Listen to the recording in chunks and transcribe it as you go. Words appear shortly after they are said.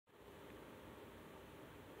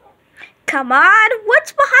come on,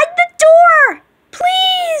 what's behind the door?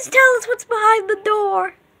 Please tell us what's behind the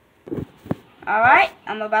door. Alright,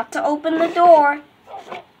 I'm about to open the door.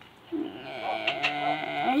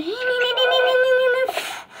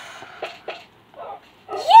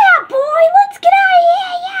 Yeah, boy, let's get out of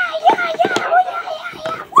here.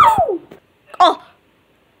 Yeah. Woo! Oh.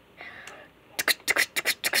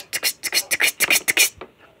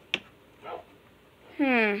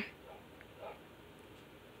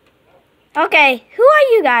 Okay, who are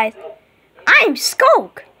you guys? I'm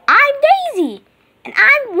Skulk. I'm Daisy. And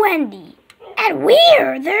I'm Wendy. And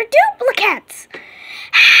we're their duplicates.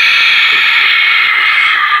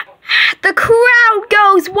 The crowd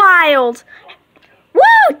goes wild.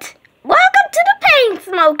 Woot! Welcome to the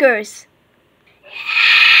Painsmokers.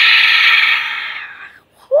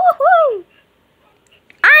 Woohoo!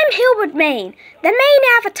 I'm Hilbert Main, the main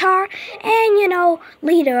avatar and,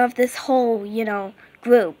 leader of this whole,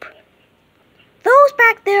 group. Those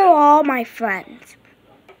back there are all my friends.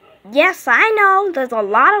 Yes, I know, there's a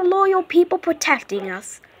lot of loyal people protecting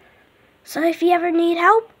us. So if you ever need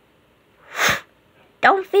help,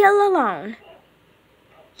 don't feel alone.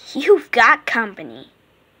 You've got company.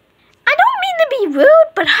 I don't mean to be rude,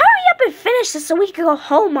 but hurry up and finish this so we can go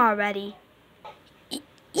home already. Yeah!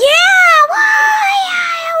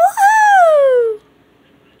 Woohoo!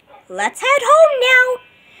 Let's head home now.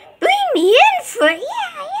 Bring me in for